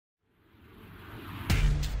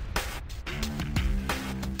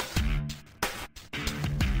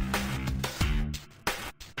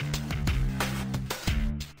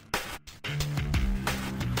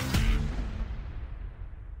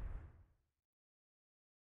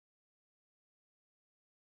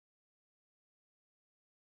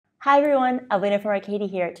Hi everyone, Alvina from Arcadier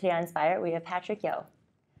here. Today on Inspire, we have Patrick Yeo.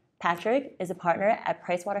 Patrick is a partner at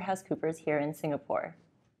PricewaterhouseCoopers here in Singapore.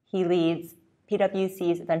 He leads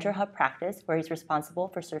PwC's Venture Hub practice, where he's responsible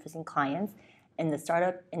for servicing clients in the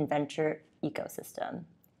startup and venture ecosystem.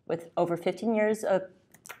 With over 15 years of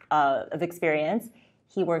experience,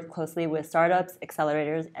 he worked closely with startups,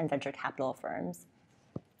 accelerators, and venture capital firms.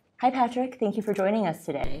 Hi Patrick, thank you for joining us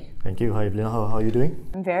today. Thank you. Hi Evelyn, how are you doing?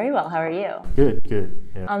 I'm very well, how are you? Good.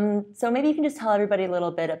 Yeah. So maybe you can just tell everybody a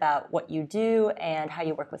little bit about what you do and how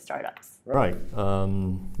you work with startups. Right.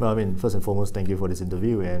 First and foremost, thank you for this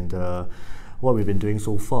interview. And what we've been doing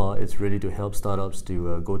so far is really to help startups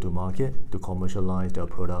to go to market, to commercialize their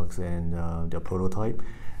products and their prototype.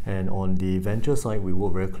 And on the venture side, we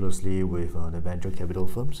work very closely with the venture capital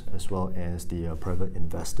firms as well as the private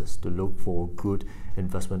investors to look for good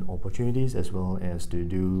investment opportunities as well as to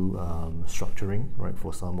do structuring, right,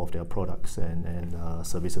 for some of their products and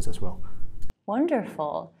services as well.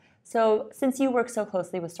 Wonderful. So since you work so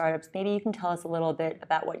closely with startups, maybe you can tell us a little bit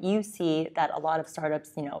about what you see that a lot of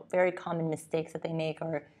startups, very common mistakes that they make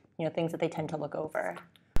or, things that they tend to look over.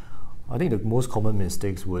 I think the most common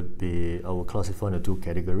mistakes would be, I will classify into two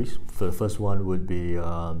categories. So the first one would be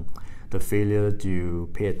the failure to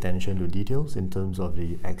pay attention to details in terms of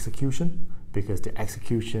the execution, because the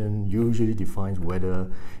execution usually defines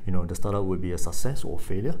whether the startup would be a success or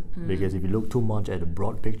failure. Because if you look too much at the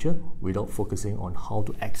broad picture without focusing on how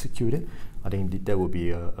to execute it, I think that would be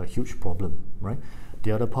a huge problem, right?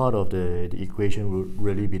 The other part of the equation would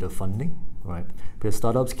really be the funding, right? Because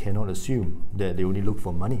startups cannot assume that they only look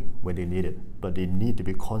for money when they need it, but they need to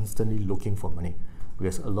be constantly looking for money.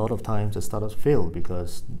 Because a lot of times the startups fail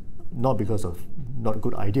not because of not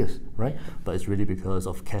good ideas, right? But it's really because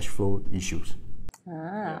of cash flow issues. All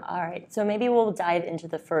right. So maybe we'll dive into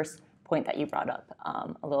the first point that you brought up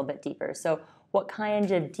a little bit deeper. So what kind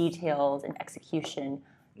of details and execution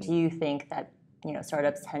do you think that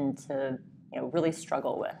startups tend to really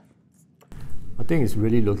struggle with? I think it's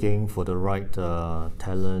really looking for the right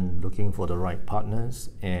talent, looking for the right partners,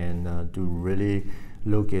 and to really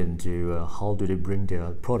look into how do they bring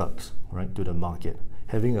their products right to the market.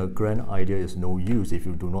 Having a grand idea is no use if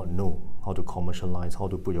you do not know how to commercialize, how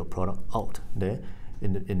to put your product out there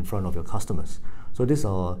in front of your customers. So these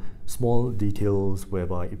are small details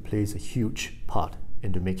whereby it plays a huge part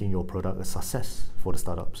into making your product a success for the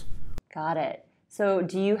startups. Got it. So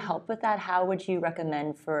do you help with that? How would you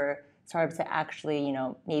recommend for startups to actually,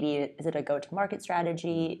 maybe is it a go-to-market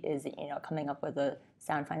strategy? Is it, coming up with a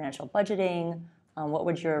sound financial budgeting? What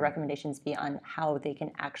would your recommendations be on how they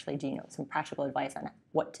can actually do, some practical advice on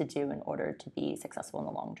what to do in order to be successful in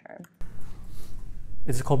the long term?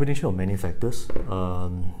 It's a combination of many factors.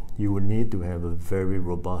 You would need to have a very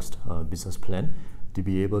robust business plan to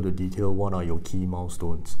be able to detail what are your key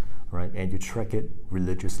milestones, right? And you track it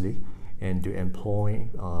religiously, and to employ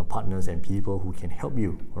partners and people who can help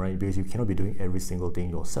you, right? Because you cannot be doing every single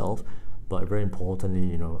thing yourself, but very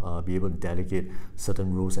importantly, be able to delegate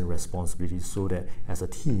certain roles and responsibilities so that as a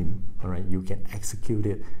team, all right, you can execute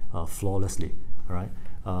it flawlessly, all right?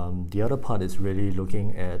 The other part is really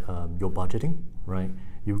looking at your budgeting, right?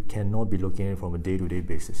 You cannot be looking at it from a day-to-day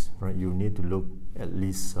basis, right? You need to look at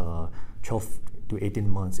least 12 to 18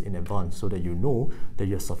 months in advance so that you know that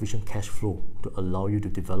you have sufficient cash flow to allow you to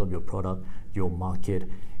develop your product, your market,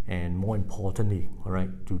 and more importantly, all right,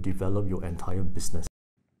 to develop your entire business.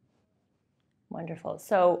 Wonderful.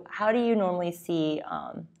 So how do you normally see,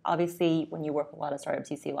 obviously when you work with a lot of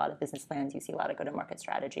startups, you see a lot of business plans, you see a lot of go-to-market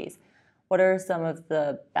strategies. What are some of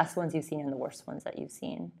the best ones you've seen and the worst ones that you've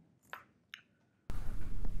seen?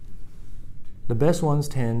 The best ones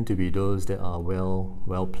tend to be those that are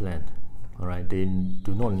well planned. All right, they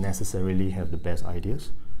do not necessarily have the best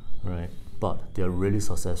ideas, right? But they are really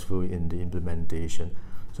successful in the implementation.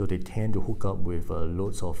 So they tend to hook up with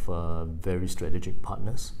loads of very strategic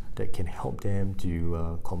partners that can help them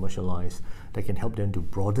to commercialize, that can help them to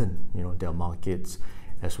broaden, their markets,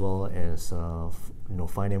 as well as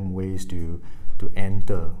find them ways to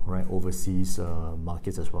enter right overseas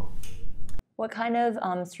markets as well. What kind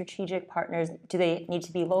of strategic partners, do they need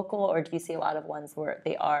to be local, or do you see a lot of ones where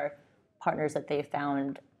they are partners that they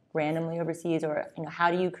found randomly overseas, or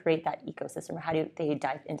how do you create that ecosystem, or how do they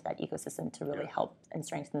dive into that ecosystem to really help and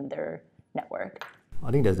strengthen their network?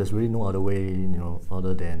 I think there's really no other way,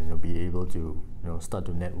 other than be able to start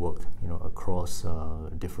to network, across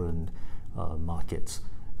different markets,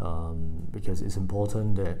 because it's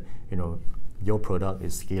important that your product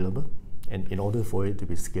is scalable, and in order for it to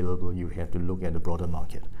be scalable, you have to look at the broader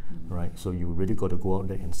market, right? So you really got to go out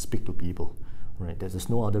there and speak to people. Right, there's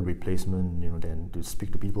no other replacement, than to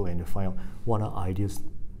speak to people and to find out what are ideas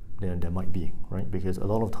there might be, right? Because a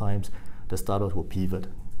lot of times the startups will pivot,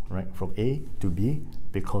 right, from A to B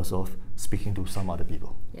because of speaking to some other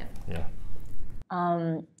people. Yeah. Yeah.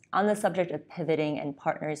 On the subject of pivoting and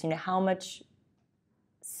partners, how much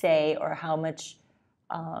say or how much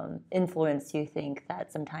influence do you think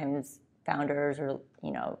that sometimes founders or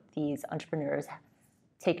these entrepreneurs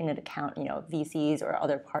take into account, VCs or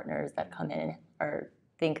other partners that come in or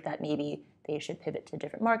think that maybe they should pivot to a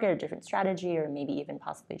different market, a different strategy, or maybe even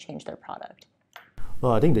possibly change their product?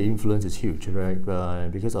 Well, I think the influence is huge, right?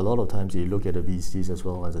 Because a lot of times you look at the VCs as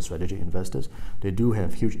well as the strategic investors, they do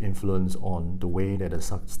have huge influence on the way that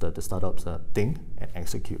the startups think and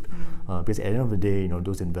execute. Because at the end of the day,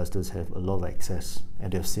 those investors have a lot of access,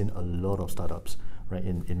 and they've seen a lot of startups, right,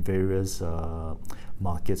 in various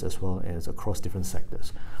markets as well as across different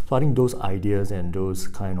sectors. So I think those ideas and those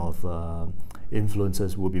kind of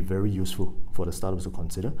influences will be very useful for the startups to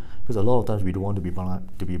consider, because a lot of times we don't want to be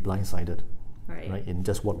blindsided. Right, in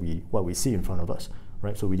just what we see in front of us,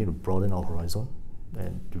 right? So we need to broaden our horizon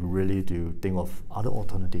and to think of other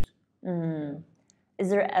alternatives. Is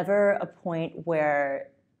there ever a point where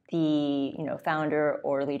the founder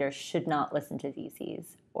or leader should not listen to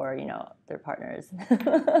VCs or their partners?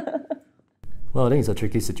 Well, I think it's a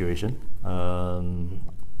tricky situation.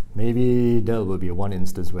 Maybe there will be one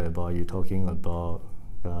instance whereby you're talking about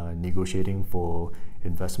negotiating for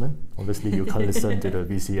investment. Obviously, you can't listen to the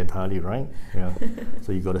VC entirely, right? Yeah.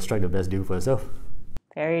 So you got to strike the best deal for yourself.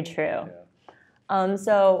 Very true. Yeah.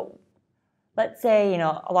 So let's say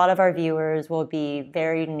a lot of our viewers will be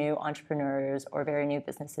very new entrepreneurs or very new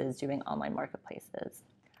businesses doing online marketplaces.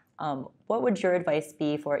 What would your advice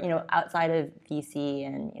be for outside of VC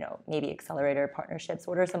and maybe accelerator partnerships?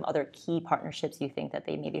 What are some other key partnerships you think that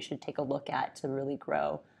they maybe should take a look at to really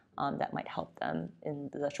grow that might help them in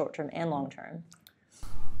the short term and long term?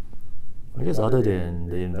 I guess other than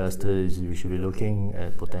the investors, you should be looking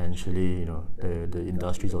at potentially, the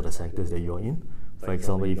industries or the sectors that you're in. For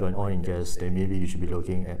example, if you're in oil and gas, then maybe you should be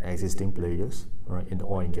looking at existing players, right, in the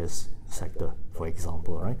oil and gas sector, for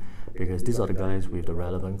example, right? Because these are the guys with the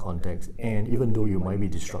relevant context, and even though you might be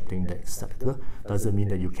disrupting that sector, doesn't mean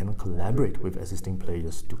that you cannot collaborate with existing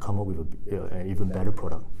players to come up with an even better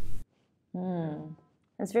product.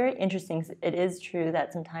 It's very interesting. It is true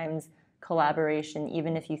that sometimes collaboration,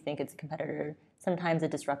 even if you think it's a competitor, sometimes a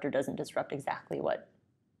disruptor doesn't disrupt exactly what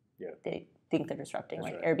they think they're disrupting.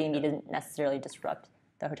 That's like right. Airbnb didn't necessarily disrupt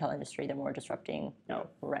the hotel industry; they're more disrupting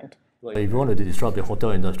rent. Well, if you wanted to disrupt the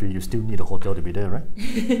hotel industry, you still need a hotel to be there, right?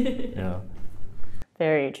 Yeah.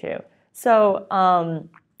 Very true. So,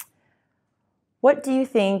 what do you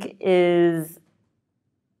think is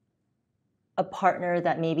a partner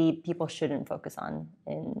that maybe people shouldn't focus on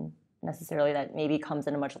in necessarily that maybe comes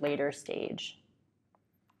in a much later stage?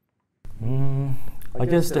 I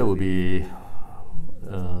guess that would be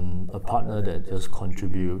a partner that just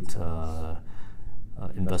contributes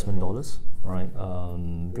investment dollars, right?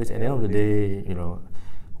 Because at the end of the day,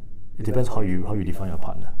 it depends how you define a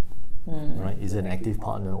partner, right? Is it an active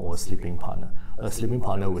partner or a sleeping partner? A sleeping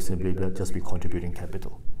partner will simply just be contributing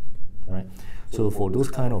capital, right? So for those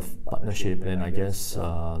kind of partnership, then I guess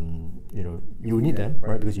you need them,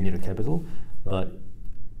 right? Because you need the capital. But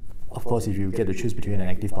of course, if you get to choose between an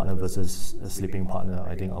active partner versus a sleeping partner,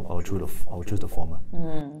 I think I'll choose the former.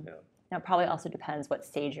 Yeah. Now, it probably also depends what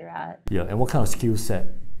stage you're at. Yeah, and what kind of skill set,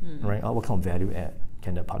 right? What kind of value add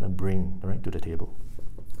can that partner bring, right, to the table?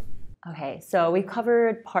 Okay, so we've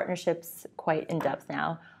covered partnerships quite in depth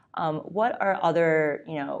now. What are other,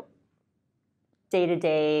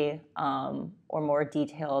 day-to-day or more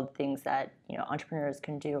detailed things that entrepreneurs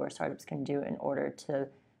can do or startups can do in order to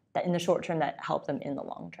that in the short term that help them in the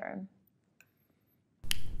long term?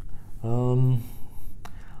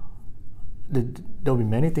 There'll be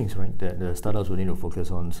many things, right, that the startups will need to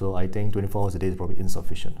focus on. So I think 24 hours a day is probably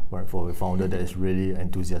insufficient, right, for a founder that is really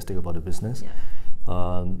enthusiastic about the business.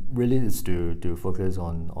 Yeah. Really, it's to focus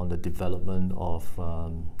on the development of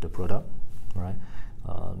the product, right?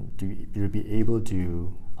 To be able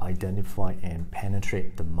to identify and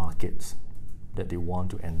penetrate the markets that they want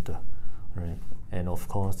to enter, right? And of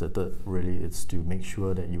course, the third really is to make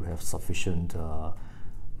sure that you have sufficient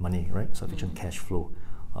money, right? Sufficient cash flow.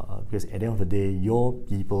 Because at the end of the day, your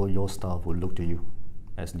people, your staff will look to you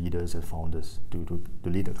as leaders, as founders, to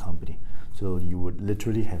lead the company. So you would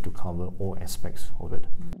literally have to cover all aspects of it.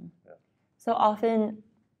 Yeah. So often,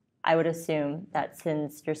 I would assume that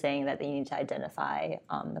since you're saying that they need to identify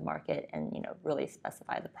the market and really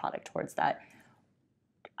specify the product towards that,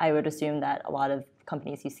 I would assume that a lot of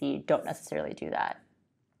companies you see don't necessarily do that.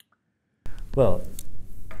 Well,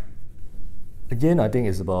 Again, I think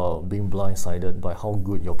it's about being blindsided by how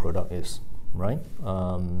good your product is, right?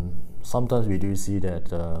 Sometimes we do see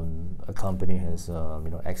that a company has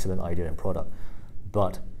excellent idea and product,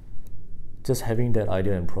 but just having that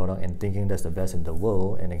idea and product and thinking that's the best in the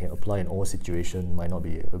world and it can apply in all situations might not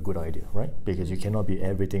be a good idea, right? Because you cannot be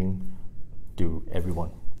everything to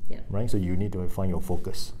everyone, right? So you need to find your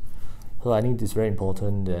focus. So I think it's very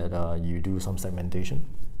important that you do some segmentation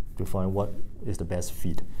to find what is the best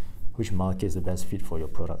fit, which market is the best fit for your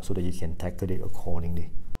product so that you can tackle it accordingly.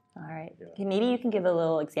 All right. Okay, maybe you can give a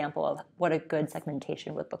little example of what a good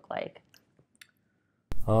segmentation would look like.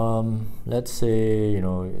 Let's say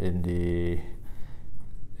in the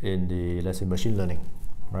let's say machine learning,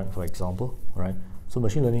 right? For example, right? So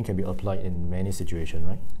machine learning can be applied in many situations,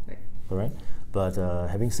 right? Right. Correct. But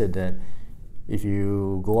having said that, if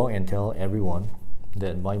you go out and tell everyone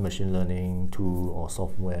that my machine learning tool or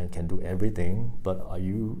software can do everything, but are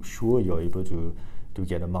you sure you're able to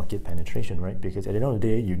get a market penetration, right? Because at the end of the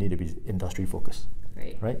day, you need to be industry focused,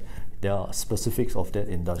 right? There are specifics of that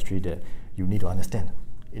industry that you need to understand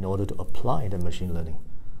in order to apply the machine learning,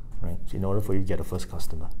 right? So in order for you to get a first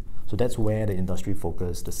customer. So that's where the industry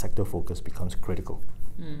focus, the sector focus becomes critical.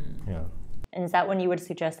 Yeah. And is that when you would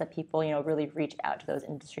suggest that people, really reach out to those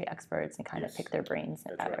industry experts and kind of pick their brains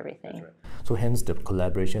about everything? That's right. So hence the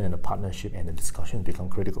collaboration and the partnership and the discussion become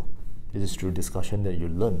critical. It is through discussion that you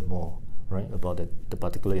learn more, right, about the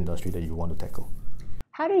particular industry that you want to tackle.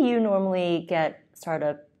 How do you normally get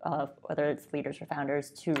startup, whether it's leaders or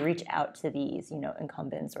founders, to reach out to these,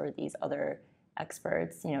 incumbents or these other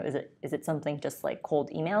experts? Is it something just like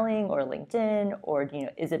cold emailing or LinkedIn, or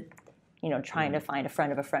is it trying to find a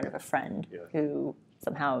friend of a friend of a friend who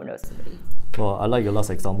somehow knows somebody? Well, I like your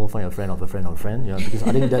last example, find a friend of a friend of a friend, because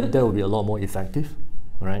I think that will be a lot more effective,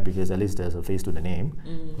 right? Because at least there's a face to the name,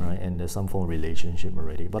 right? And there's some form of relationship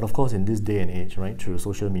already. But of course, in this day and age, right, through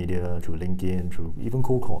social media, through LinkedIn, through even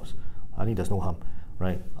cold calls, I think there's no harm,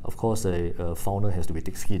 right? Of course, a founder has to be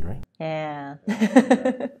thick skin, right? Yeah.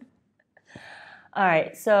 All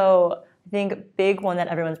right, so I think a big one that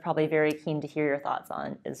everyone's probably very keen to hear your thoughts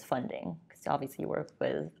on is funding, because obviously you work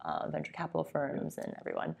with venture capital firms and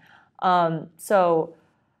everyone. So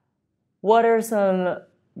what are some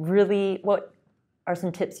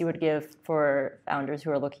tips you would give for founders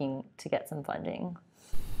who are looking to get some funding?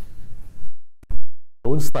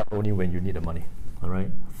 Don't start only when you need the money, all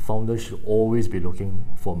right? Founders should always be looking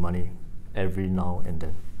for money every now and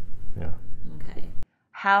then. Yeah. Okay.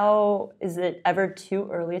 How is it ever too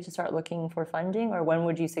early to start looking for funding, or when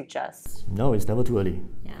would you suggest? No, it's never too early.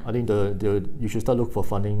 Yeah. I think you should start look for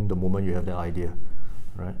funding the moment you have that idea,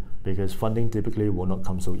 right? Because funding typically will not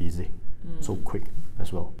come so easy, so quick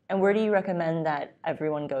as well. And where do you recommend that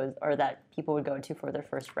everyone goes, or that people would go to for their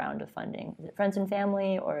first round of funding? Is it friends and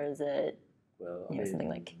family, or is it something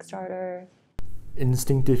like Kickstarter?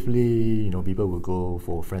 Instinctively, people will go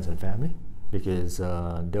for friends and family, because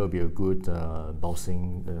that will be a good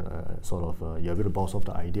bouncing you're able to bounce off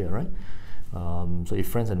the idea, right? So if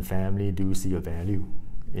friends and family do see a value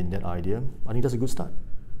in that idea, I think that's a good start,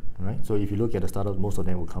 right? So if you look at the startups, most of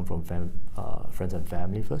them will come from friends and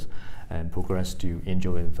family first, and progress to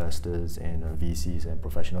angel investors and VCs and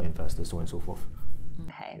professional investors, so on and so forth.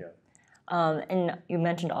 Okay. Yeah. And you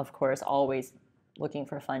mentioned, of course, always looking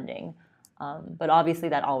for funding, but obviously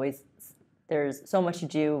there's so much to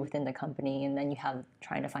do within the company, and then you have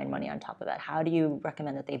trying to find money on top of that. How do you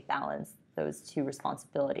recommend that they balance those two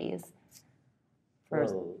responsibilities for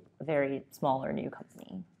a very small or new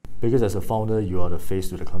company? Because as a founder, you are the face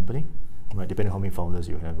to the company, right? Depending on how many founders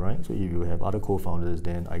you have, right? So if you have other co-founders,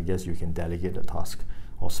 then I guess you can delegate the task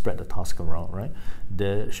or spread the task around, right?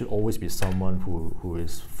 There should always be someone who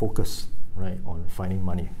is focused, right, on finding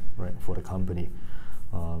money, right, for the company.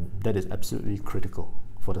 That is absolutely critical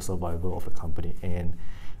for the survival of the company, and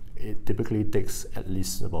it typically takes at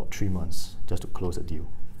least about 3 months just to close a deal,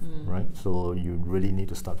 right? So you really need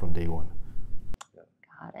to start from day one.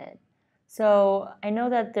 Got it. So I know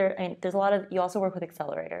that there's a lot of, you also work with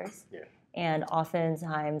accelerators, and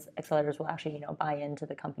oftentimes accelerators will actually buy into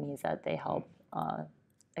the companies that they help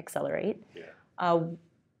accelerate.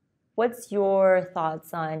 What's your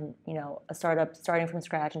thoughts on a startup starting from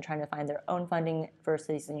scratch and trying to find their own funding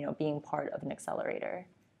versus being part of an accelerator?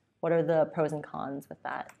 What are the pros and cons with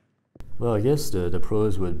that? Well, I guess the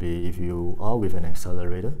pros would be, if you are with an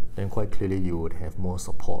accelerator, then quite clearly you would have more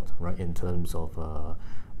support, right, in terms of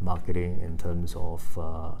marketing, in terms of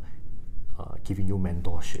giving you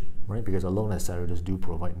mentorship, right? Because a lot of accelerators do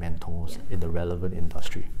provide mentors in the relevant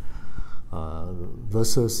industry.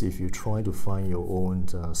 Versus if you try to find your own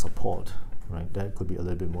support, right? That could be a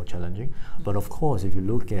little bit more challenging. But of course, if you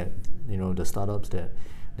look at the startups that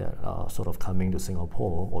are sort of coming to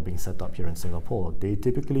Singapore or being set up here in Singapore, they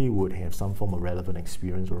typically would have some form of relevant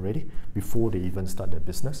experience already before they even start their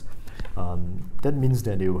business. That means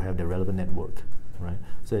that they will have the relevant network, right?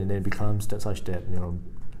 So then it becomes such that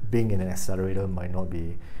being in an accelerator might not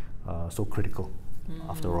be so critical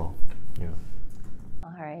after all. Yeah.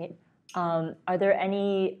 All right. Are there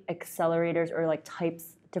any accelerators or like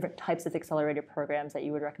different types of accelerator programs that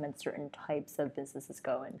you would recommend certain types of businesses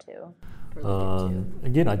go into?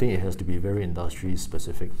 Again, I think it has to be very industry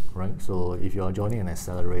specific, right? So if you are joining an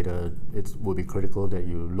accelerator, it will be critical that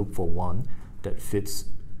you look for one that fits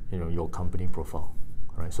your company profile,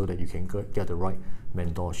 right? So that you can get the right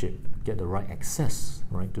mentorship, get the right access,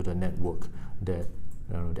 right, to the network that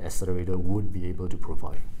the accelerator would be able to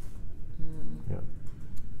provide. Yeah.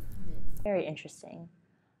 Very interesting.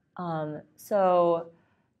 So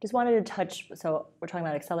just wanted to touch, so we're talking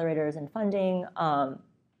about accelerators and funding.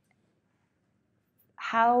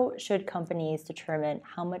 How should companies determine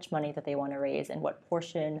how much money that they want to raise and what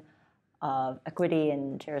portion of equity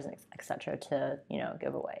and shares, et cetera, to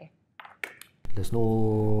give away? There's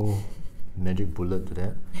no magic bullet to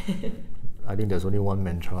that. I think there's only one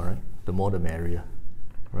mantra, right? The more the merrier,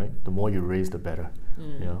 right? The more you raise, the better.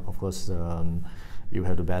 Yeah, of course, you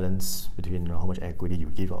have to balance between how much equity you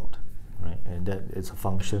give out, right? And that is a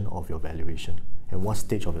function of your valuation and what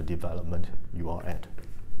stage of your development you are at.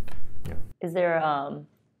 Yeah. Is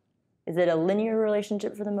it a linear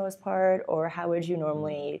relationship for the most part, or how would you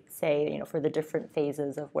normally say, for the different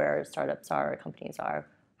phases of where startups are or companies are,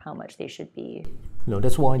 how much they should be?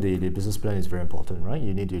 That's why the business plan is very important, right?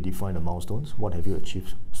 You need to define the milestones. What have you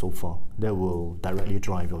achieved so far? That will directly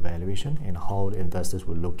drive your valuation and how the investors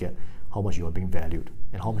will look at how much you are being valued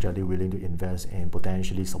and how much are they willing to invest and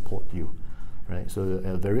potentially support you, right? So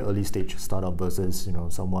at a very early stage startup versus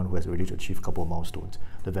someone who has already achieved a couple of milestones,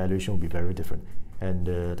 the valuation will be very different. And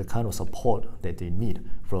the kind of support that they need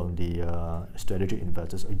from the strategic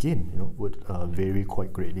investors, again, would vary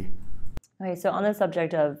quite greatly. Okay, so on the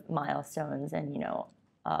subject of milestones and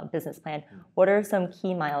business plan, what are some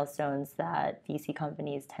key milestones that VC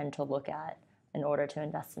companies tend to look at in order to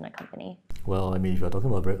invest in a company? Well, I mean, if you're talking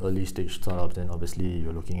about very early stage startups, then obviously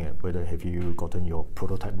you're looking at whether have you gotten your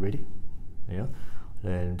prototype ready, yeah.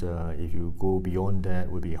 And if you go beyond that,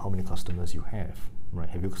 would be how many customers you have, right?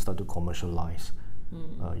 Have you started to commercialize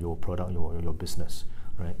your product, your business,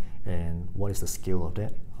 right? And what is the scale of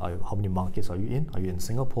that? How many markets are you in? Are you in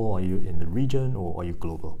Singapore? Are you in the region, or are you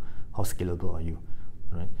global? How scalable are you,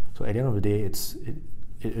 right? So at the end of the day,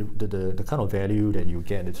 the kind of value that you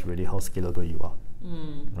get is really how scalable you are,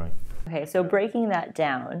 right? Okay, so breaking that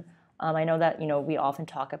down, I know that we often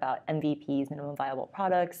talk about MVPs, minimum viable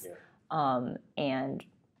products, and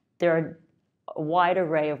there are a wide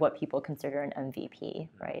array of what people consider an MVP,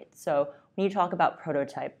 right? So when you talk about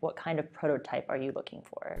prototype, what kind of prototype are you looking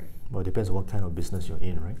for? Well, it depends on what kind of business you're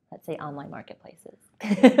in, right? Let's say online marketplaces.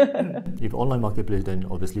 If online marketplace, then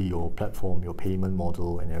obviously your platform, your payment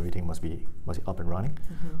model, and everything must be up and running,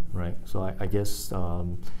 right? So I guess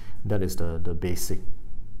that is the basic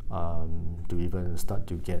to even start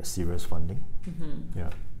to get serious funding. Yeah.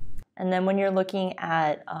 And then when you're looking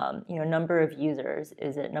at number of users,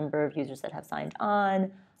 is it number of users that have signed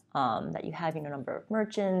on, that you have number of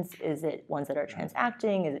merchants? Is it ones that are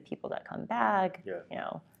transacting? Is it people that come back? Yeah.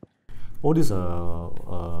 All these are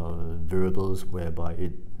variables whereby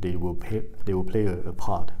they will play a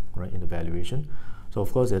part, right, in the valuation. So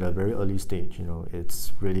of course, at a very early stage,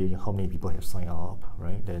 it's really how many people have signed up,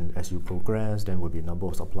 right? Then as you progress, then will be number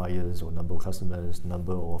of suppliers or number of customers,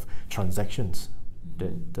 number of transactions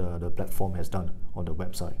that the platform has done on the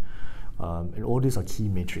website. And all these are key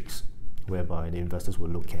metrics whereby the investors will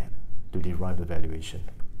look at to derive the valuation.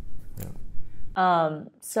 Yeah.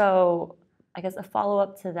 So I guess a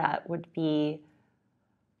follow-up to that would be,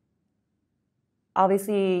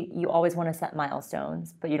 obviously you always want to set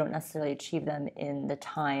milestones, but you don't necessarily achieve them in the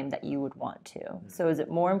time that you would want to. So is it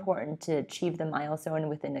more important to achieve the milestone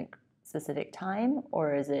within a specific time,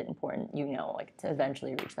 or is it important, to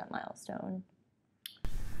eventually reach that milestone?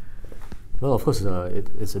 Well, of course,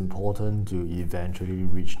 it's important to eventually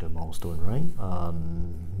reach the milestone, right?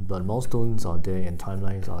 But milestones are there and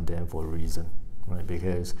timelines are there for a reason, right?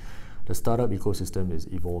 Because the startup ecosystem is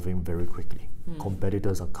evolving very quickly.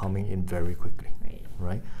 Competitors are coming in very quickly,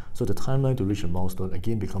 right? So the timeline to reach a milestone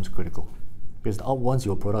again becomes critical. Because once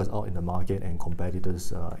your product is out in the market and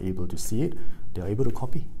competitors are able to see it, they are able to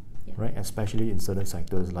copy, right? Especially in certain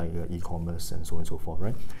sectors like e-commerce and so on and so forth,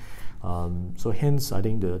 right? So hence, I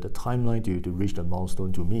think the timeline to reach the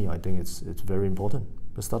milestone, to me, I think it's very important,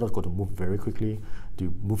 The startups got to move very quickly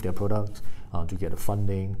to move their products, to get the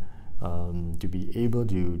funding, to be able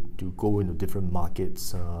to go into different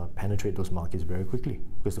markets, penetrate those markets very quickly,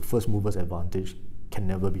 because the first mover's advantage can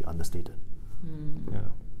never be understated.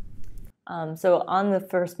 So on the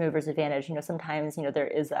first mover's advantage, sometimes, there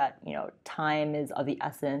is that, time is of the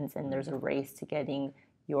essence and there's a race to getting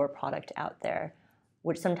your product out there,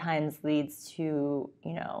 which sometimes leads to,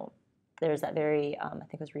 there's that very, I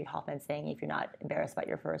think it was Reid Hoffman saying, if you're not embarrassed about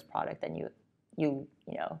your first product, then you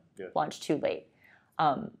launch too late.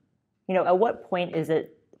 At what point is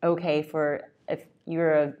it okay for, if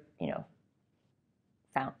you're a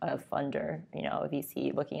funder, a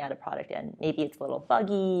VC looking at a product and maybe it's a little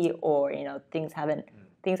buggy or things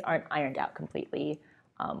aren't ironed out completely.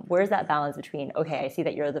 Where's that balance between, okay, I see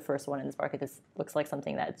that you're the first one in this market. This looks like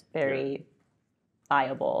something that's very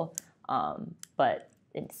viable, but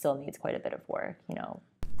it still needs quite a bit of work.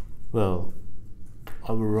 Well,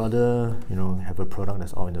 I would rather have a product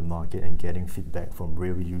that's out in the market and getting feedback from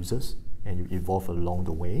real users, and you evolve along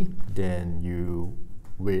the way, than you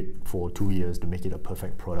wait for 2 years to make it a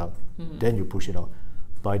perfect product, then you push it out.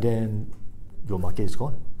 By then, your market is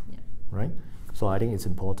gone, right? So I think it's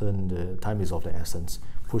important, the time is of the essence.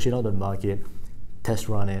 Push it out to the market, test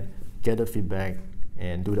run it, get the feedback,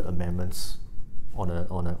 and do the amendments on an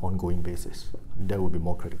ongoing basis. That would be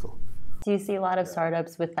more critical. Do you see a lot of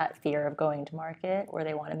startups with that fear of going to market, where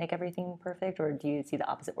they want to make everything perfect, or do you see the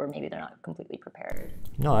opposite, where maybe they're not completely prepared?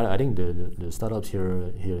 No, I think the startups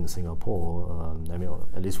here in Singapore,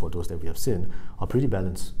 at least for those that we have seen, are pretty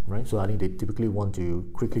balanced, right? So I think they typically want to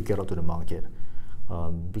quickly get out to the market,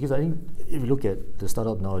 because I think if you look at the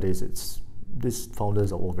startup nowadays, these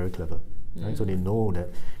founders are all very clever, right? So they know that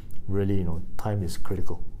really, time is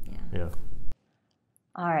critical. Yeah.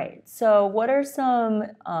 All right. So what are some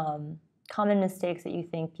common mistakes that you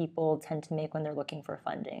think people tend to make when they're looking for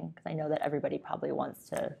funding? Because I know that everybody probably wants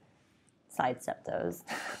to sidestep those.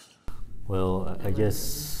 Well, I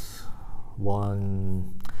guess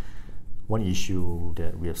one issue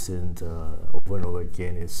that we have seen over and over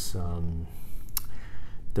again is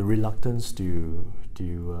the reluctance to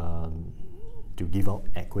give out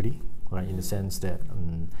equity, right? In the sense that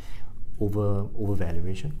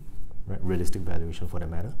overvaluation, right? Realistic valuation for that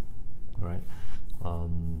matter, right?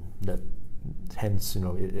 That hence,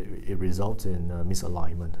 it results in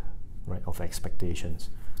misalignment, right, of expectations.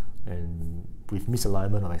 And with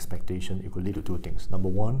misalignment of expectation, it could lead to two things. Number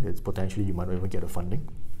one, it's potentially you might not even get a funding,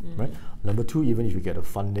 right? Number two, even if you get a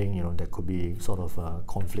funding, there could be sort of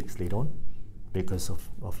conflicts later on because of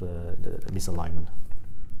the misalignment.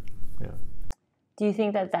 Yeah. Do you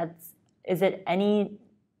think is it any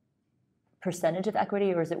percentage of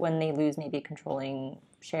equity, or is it when they lose maybe a controlling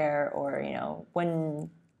share, or when,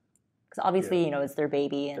 because obviously it's their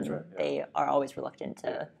baby and they are always reluctant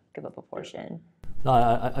to give up a portion. No,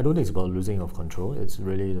 I don't think it's about losing of control. It's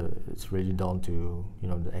really down to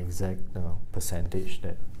the exact percentage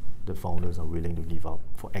that the founders are willing to give up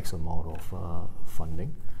for X amount of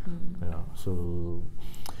funding. Yeah, so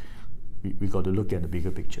we got to look at the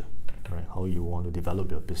bigger picture, right? How you want to develop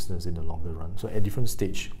your business in the longer run. So at different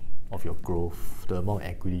stage of your growth, the amount of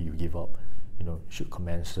equity you give up, should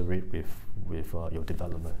commensurate with your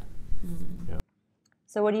development. Yeah.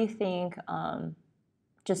 So what do you think,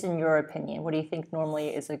 just in your opinion, what do you think normally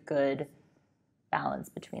is a good balance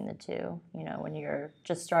between the two? When you're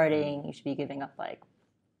just starting, you should be giving up like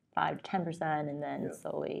 5 to 10% and then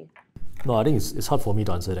slowly. No, I think it's hard for me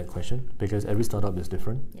to answer that question because every startup is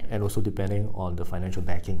different, and also depending on the financial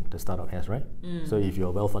backing the startup has, right? So if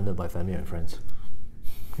you're well funded by family and friends,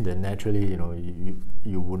 then naturally,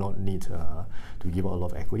 you will not need to give out a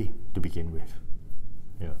lot of equity to begin with.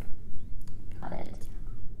 Yeah. Got it.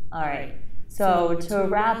 All right. So to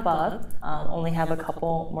wrap up, only have a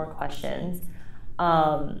couple more questions.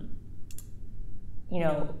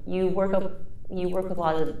 You work with a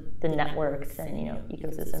lot of the networks and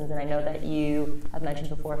ecosystems, and I know that you have mentioned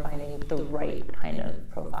before finding the right kind of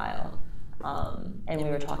profile. And we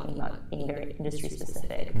were talking about being very industry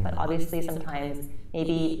specific, but obviously sometimes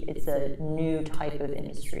maybe it's a new type of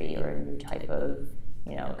industry or a new type of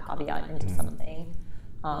caveat into something.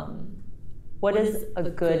 What does a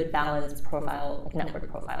good balanced profile, like network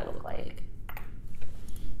profile, look like?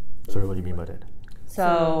 Sorry, what do you mean by that?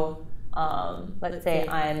 So let's say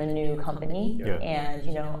I'm a new company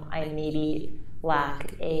and I maybe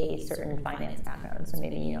lack a certain finance background. So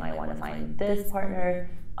maybe I want to find this partner,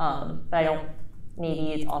 but I don't.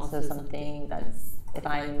 Maybe it's also something that's, if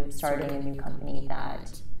I'm starting a new company,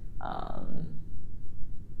 that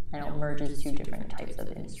merges two different types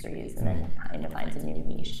of industries and then kind of finds a new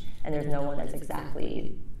niche, and there's no one that's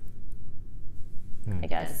exactly I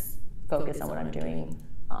guess, focus on what I'm doing.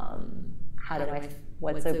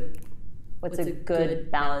 What's a good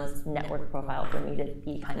balanced network profile for me to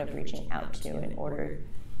be kind of reaching out to in order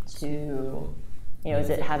to, is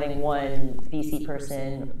it having one VC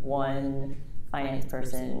person, one finance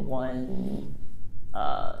person, one,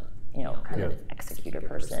 kind of executor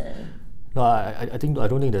person? No, I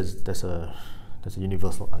don't think there's a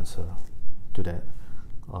universal answer to that.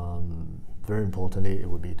 Very importantly, it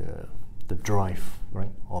would be the drive,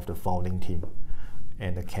 right, of the founding team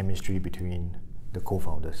and the chemistry between the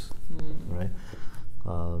co-founders, right?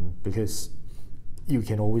 Because you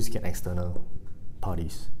can always get external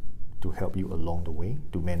parties to help you along the way,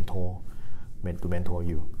 to mentor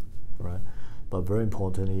you, right? But very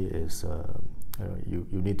importantly is you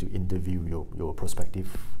need to interview your prospective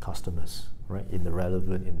customers, right, in the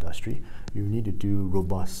relevant industry. You need to do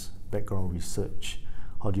robust background research.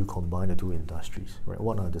 How do you combine the two industries, right?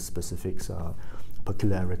 What are the specifics,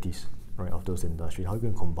 peculiarities, right, of those industries? How you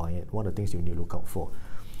can combine it? What are the things you need to look out for?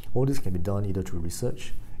 All this can be done either through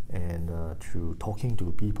research and through talking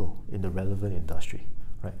to people in the relevant industry,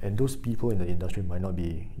 right? And those people in the industry might not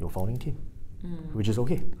be your founding team, which is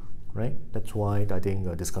okay, right? That's why I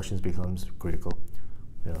think discussions becomes critical.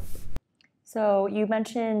 Yeah. So you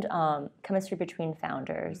mentioned chemistry between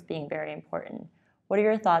founders being very important. What are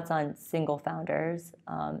your thoughts on single founders?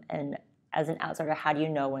 And as an outsider, how do you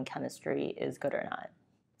know when chemistry is good or not?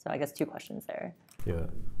 So I guess two questions there. Yeah,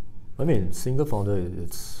 I mean, single founder,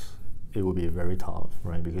 it will be very tough,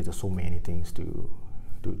 right? Because there's so many things to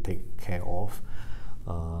take care of.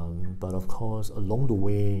 But of course, along the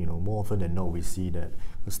way, more often than not, we see that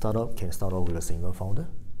a startup can start off with a single founder,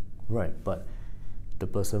 right? But the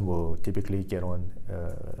person will typically get on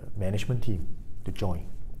a management team to join,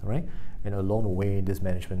 right? And along the way, this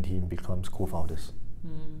management team becomes co-founders.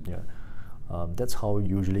 Yeah, that's how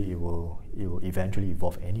usually it will eventually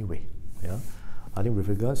evolve anyway. Yeah, I think with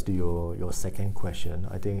regards to your second question,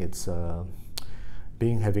 I think it's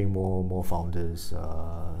having more founders.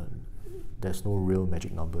 There's no real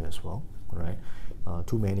magic number as well, right?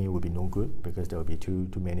 Too many would be no good because there will be too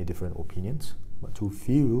many different opinions. But too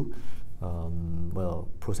few,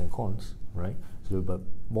 pros and cons, right? So, but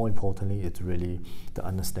more importantly, it's really the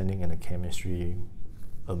understanding and the chemistry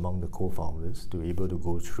among the co-founders to be able to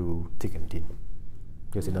go through thick and thin.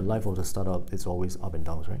 Because in the life of the startup, it's always up and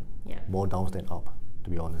downs, right? Yeah. More downs than up, to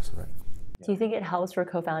be honest, right? Do you think it helps for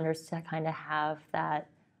co-founders to kind of have that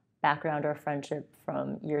background or friendship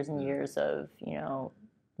from years and years of,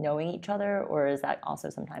 knowing each other, or is that also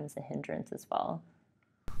sometimes a hindrance as well?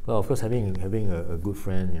 Well, of course, having a good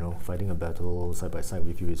friend, fighting a battle side by side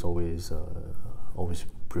with you is always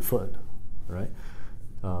preferred, right?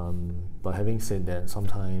 But having said that,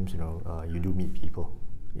 sometimes you do meet people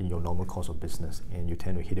in your normal course of business, and you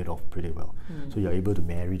tend to hit it off pretty well. So you're able to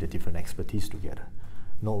marry the different expertise together,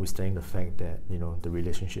 notwithstanding the fact that the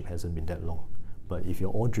relationship hasn't been that long. But if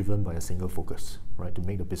you're all driven by a single focus, right, to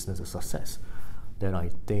make the business a success, then I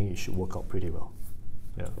think it should work out pretty well.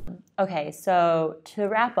 Yeah. Okay, so to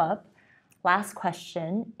wrap up, last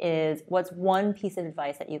question is, what's one piece of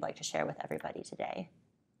advice that you'd like to share with everybody today?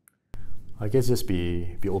 I guess just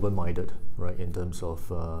be open-minded, right, in terms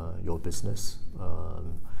of your business.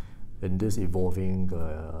 In this evolving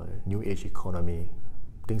new age economy,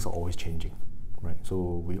 things are always changing, right? So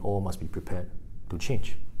we all must be prepared to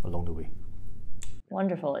change along the way.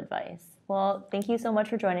 Wonderful advice. Well, thank you so much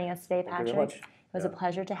for joining us today, Patrick. Thank you very much. It was a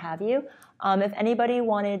pleasure to have you. If anybody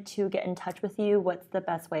wanted to get in touch with you, what's the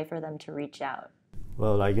best way for them to reach out?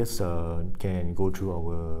 Well, I guess can go through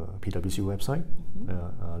our PwC website,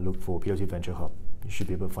 look for PwC Venture Hub. You should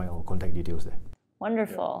be able to find our contact details there.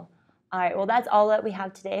 Wonderful. Yeah. All right, well, that's all that we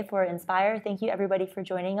have today for Inspire. Thank you, everybody, for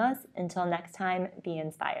joining us. Until next time, be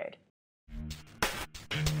inspired.